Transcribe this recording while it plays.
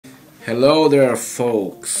Hello there,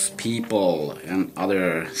 folks, people, and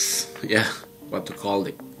others. Yeah, what to call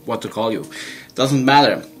you? Doesn't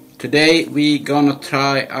matter. Today we gonna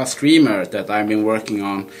try a streamer that I've been working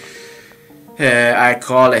on. I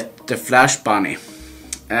call it the Flash Bunny,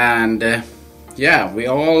 and yeah, we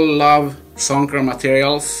all love Zonker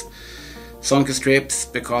materials, Zonker strips,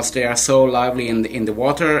 because they are so lively in the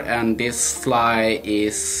water, and this fly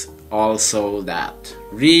is also that.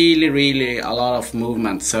 Really a lot of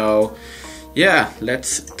movement. So yeah,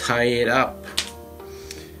 let's tie it up.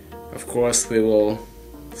 Of course we will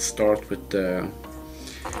start with the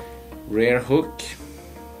rear hook.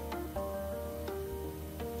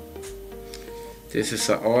 This is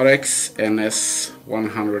a Ahrex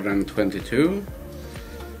NS122,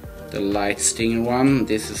 the light stinger one.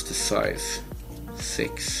 This is the size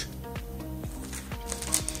 6.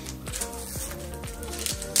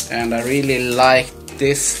 And I really like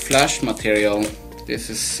this flash material. This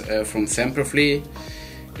is from Semperfli.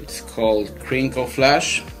 It's called Krinkle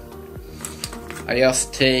flash. I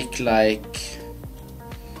just take like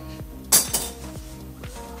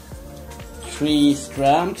 3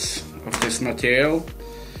 strands of this material,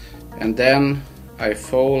 and then I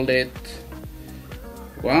fold it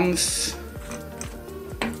once,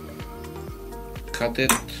 cut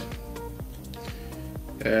it,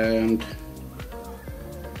 and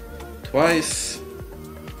twice,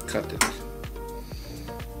 cut it.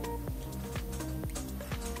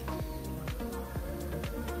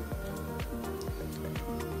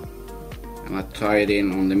 And I tie it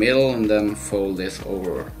in on the middle and then fold this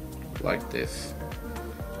over like this.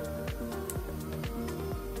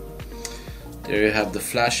 There you have the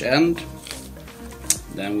flash end.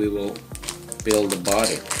 Then we will build the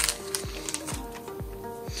body.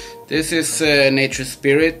 This is Nature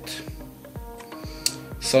Spirit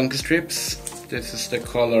Zonker strips. This is the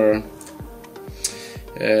color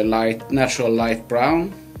natural light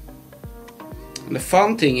brown. And the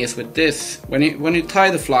fun thing is with this, when you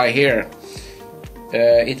tie the fly here,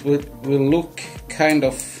 it will look kind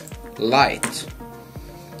of light,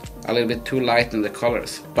 a little bit too light in the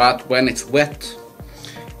colors. But when it's wet,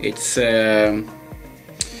 it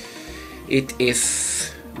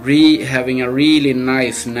is having a really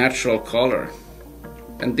nice natural color.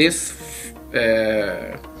 And this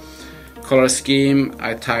color scheme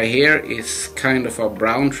I tie here is kind of a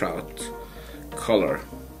brown trout color.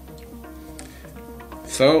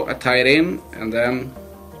 So I tie it in, and then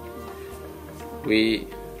we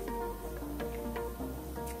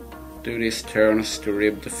do these turns to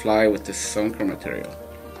rib the fly with this Zonker material.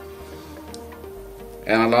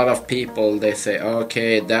 And a lot of people, they say,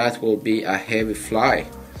 okay, that will be a heavy fly,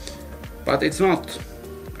 but it's not.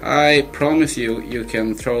 I promise you, you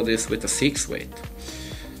can throw this with a 6 weight,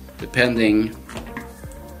 depending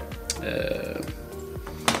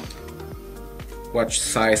what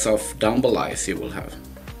size of dumbbell eyes you will have,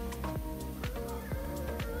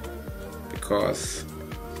 because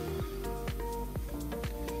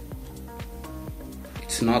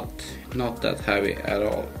it's not that heavy at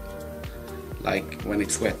all, like when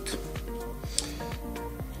it's wet.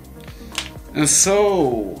 And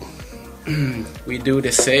so we do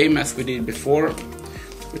the same as we did before.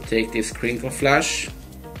 We take this Krinkle flash.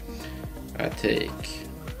 I take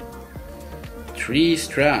 3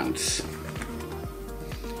 strands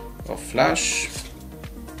of flash,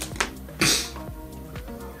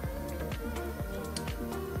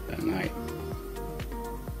 and I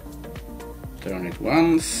turn it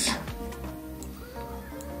once,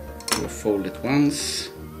 we'll fold it once,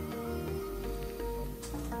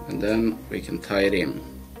 and then we can tie it in.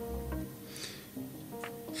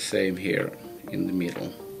 Same here in the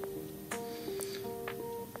middle.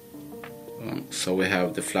 So we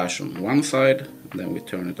have the flash on one side, and then we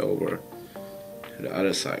turn it over to the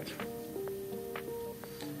other side.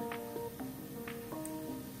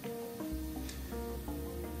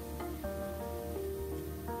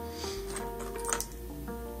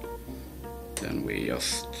 Then we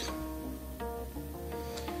just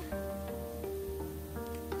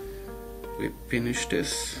finish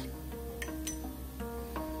this.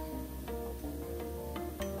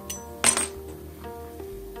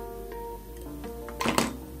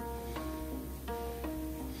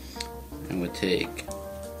 And we take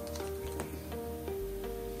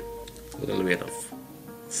a little bit of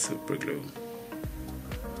super glue.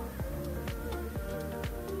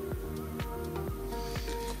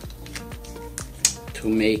 To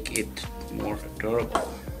make it more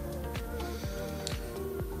durable.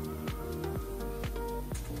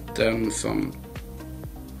 Then some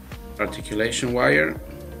articulation wire,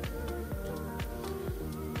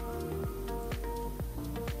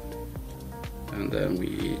 and And then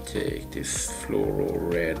we take this fluoro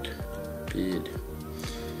red bead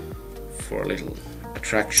for a little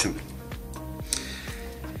attraction.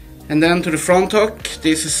 And then to the front hook,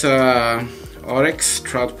 this is a Ahrex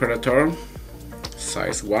Trout Predator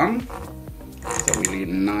size 1. It's a really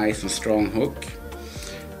nice and strong hook.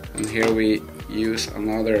 And here we use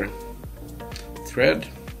another thread.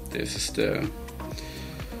 This is the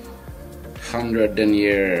 100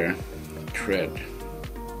 denier thread.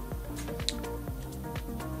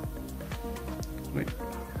 Wait.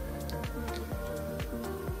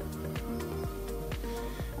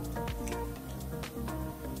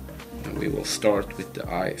 And we will start with the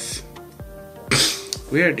eyes.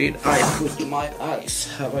 Where did I put my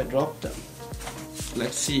eyes? Have I dropped them?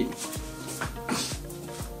 Let's see.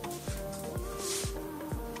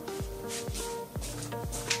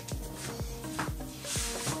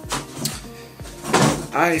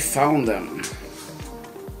 I found them.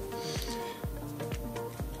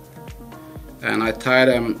 And I tie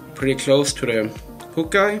them pretty close to the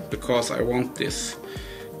hook eye because I want this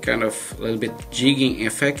kind of a little bit jigging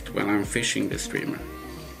effect when I'm fishing the streamer.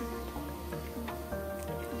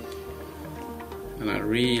 And I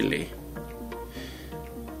really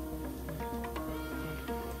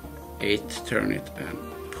turn it and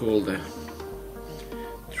pull the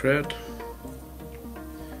thread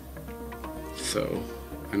so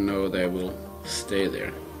I know they will stay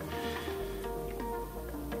there.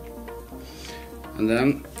 And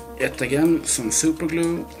then yet again some super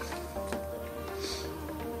glue.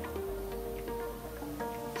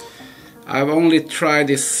 I've only tried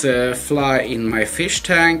this fly in my fish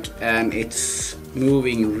tank and it's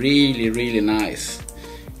moving really nice.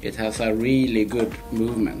 It has a really good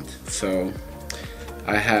movement, so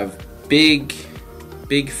I have big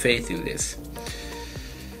faith in this.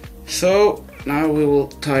 So now we will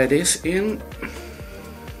tie this in.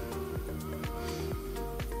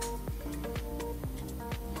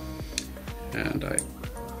 And I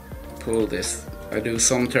pull this, I do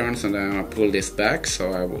some turns and then I pull this back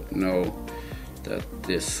so I will know that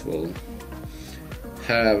this will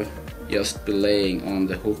have just be laying on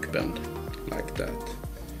the hook bend like that.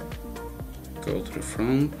 Go to the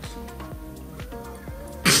front.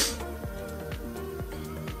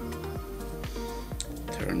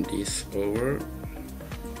 Turn these over,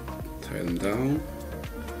 tie them down.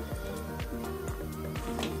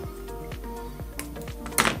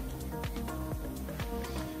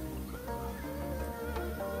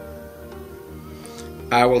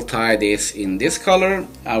 I will tie this in this color.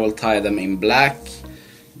 I will tie them in black,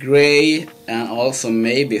 gray, and also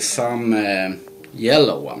maybe some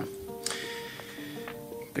yellow one,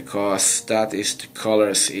 because that is the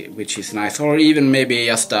colors which is nice, or even maybe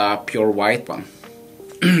just a pure white one.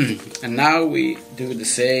 And now we do the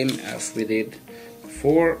same as we did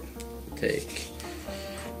before. Take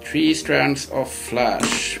 3 strands of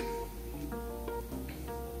flash,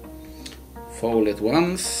 fold it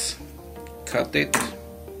once, cut it,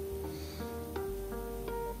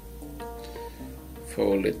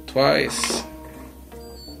 fold it twice,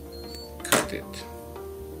 cut it,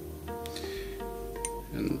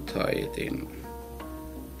 and tie it in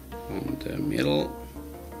on the middle.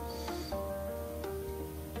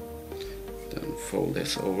 Then fold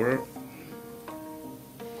this over.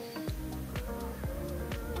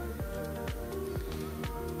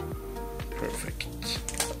 Perfect.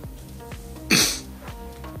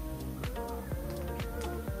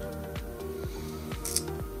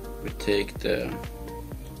 We take the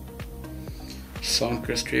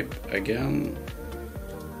Zonker strip again,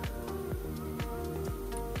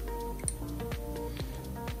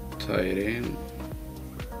 tie it in,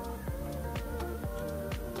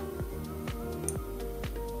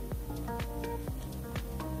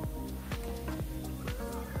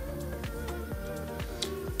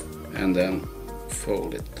 and then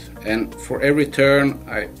fold it. And for every turn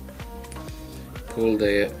I pull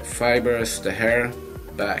the fibers, the hair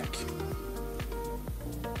back.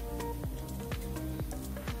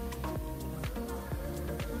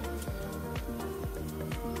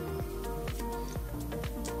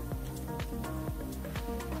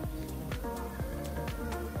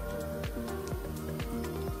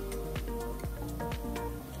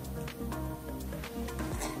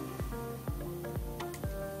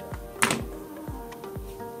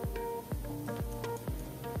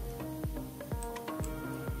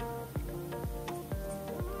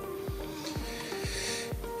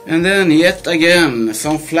 And then yet again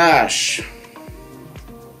some flash.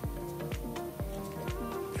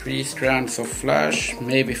 3 strands of flash,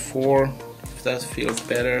 maybe 4 if that feels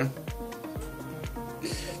better.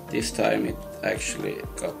 This time it actually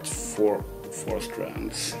got four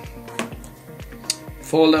strands.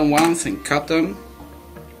 fold them once and cut them.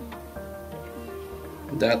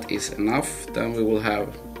 That is enough. Then we will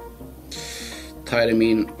have tie them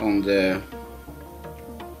in on the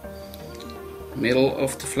middle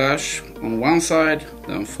of the flash on one side,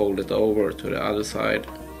 then fold it over to the other side,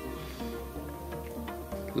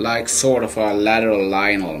 like sort of a lateral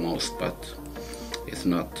line almost, but it's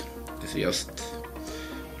not. It's just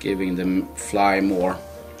giving the fly more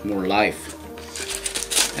life.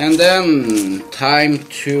 And then time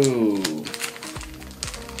to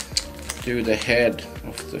do the head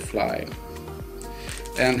of the fly.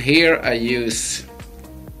 And here I use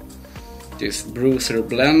this Bruiser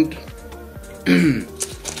blend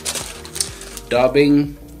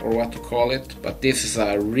dubbing, or what to call it, but this is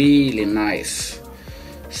a really nice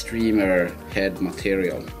streamer head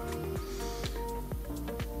material.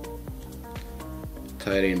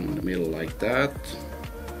 Tie it in the middle like that.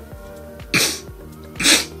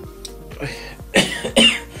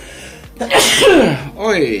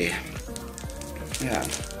 Oi! Yeah.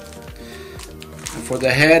 And for the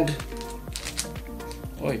head,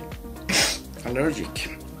 oi, allergic.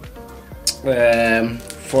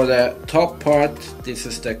 For the top part, this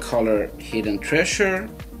is the color Hidden Treasure,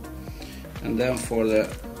 and then for the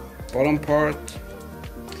bottom part,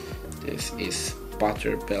 this is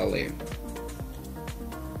Butter Belly.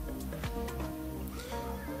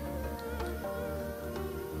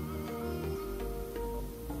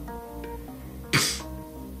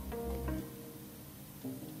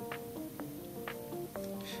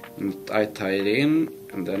 And I tie it in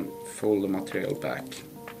and then fold the material back.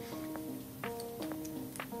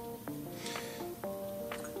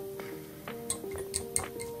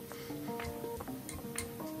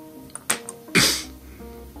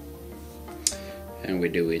 And we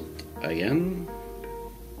do it again.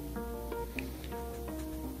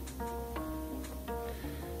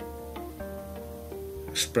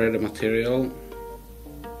 Spread the material.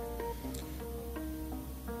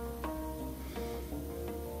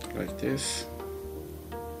 Like this.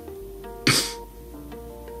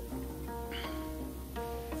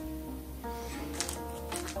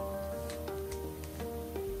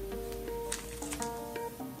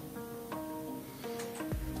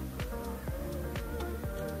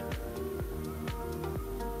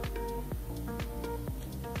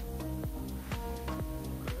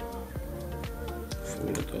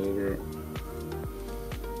 Fold it over.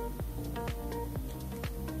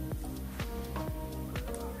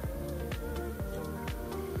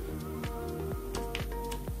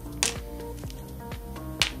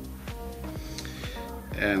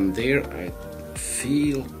 And there I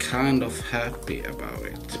feel kind of happy about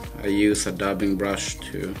it. I use a dubbing brush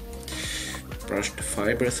to brush the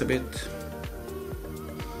fibers a bit.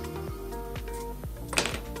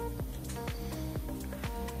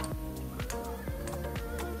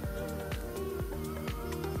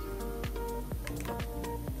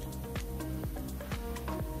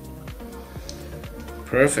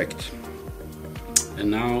 Perfect.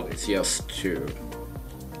 And now it's just to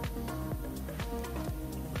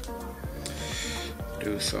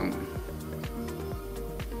do some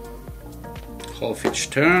half-inch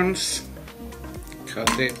turns, cut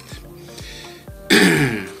it,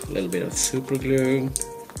 a little bit of super glue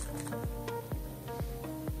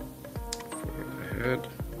for the head,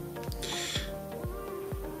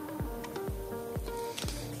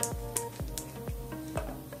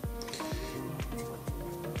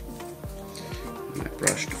 and I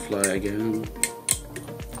brush the fly again.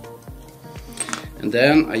 And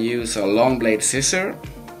then I use a long blade scissor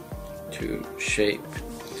to shape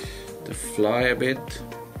the fly a bit,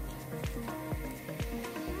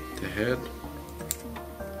 the head.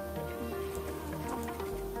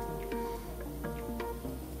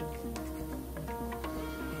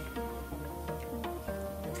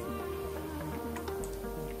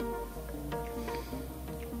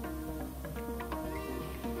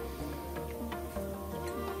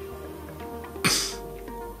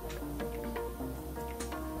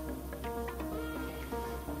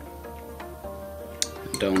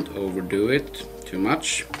 Don't overdo it too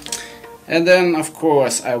much. And then of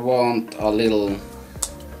course I want a little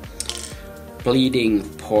bleeding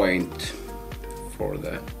point for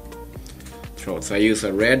the throat. So I use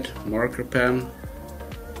a red marker pen.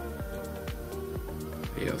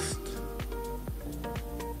 Just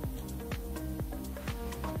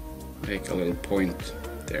make a little point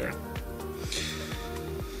there.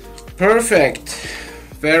 Perfect.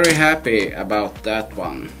 Very happy about that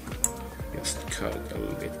one. Just cut it a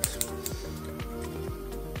little bit,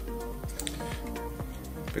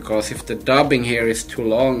 because if the dubbing here is too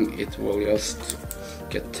long, it will just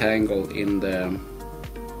get tangled in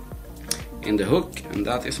in the hook, and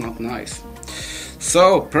that is not nice.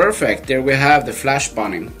 So perfect, there we have the flash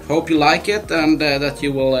bunny. Hope you like it, and that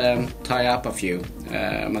you will tie up a few.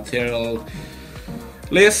 Material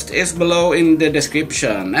list is below in the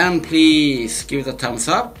description, and please give it a thumbs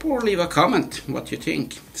up or leave a comment what you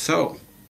think. So